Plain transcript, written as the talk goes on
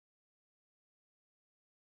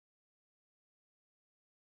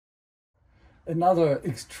Another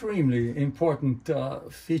extremely important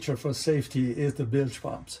feature for safety is the bilge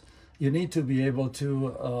pumps. You need to be able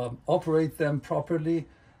to operate them properly,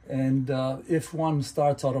 and if one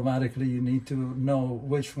starts automatically, you need to know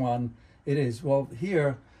which one it is. Well,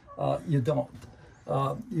 here you don't.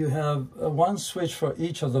 You have one switch for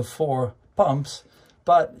each of the 4 pumps,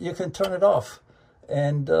 but you can turn it off.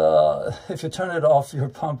 And if you turn it off, your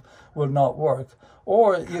pump will not work.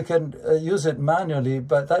 Or you can use it manually,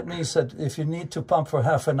 but that means that if you need to pump for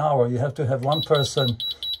half an hour, you have to have one person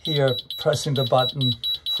here pressing the button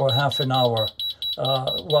for half an hour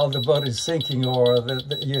while the boat is sinking or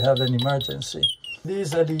you have an emergency.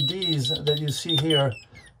 These LEDs that you see here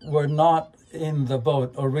were not in the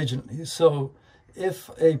boat originally. So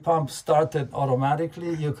if a pump started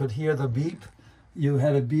automatically, you could hear the beep. You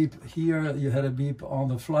had a beep here, you had a beep on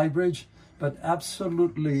the flybridge, but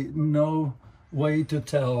absolutely no way to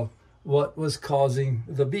tell what was causing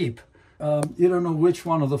the beep. You don't know which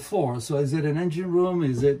one of the 4. So is it an engine room?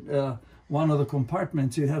 Is it one of the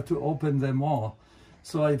compartments? You have to open them all.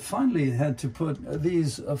 So I finally had to put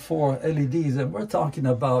these 4 LEDs, and we're talking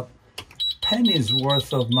about pennies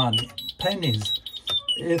worth of money. Pennies,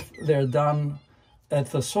 if they're done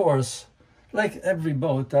at the source, like every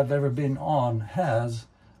boat I've ever been on has.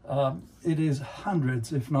 It is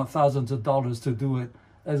hundreds, if not thousands of dollars to do it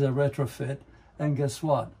as a retrofit. And guess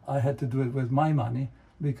what? I had to do it with my money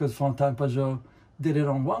because Fountaine Pajot did it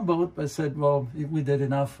on one boat, but said, well, if we did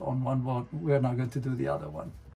enough on one boat, we're not going to do the other one.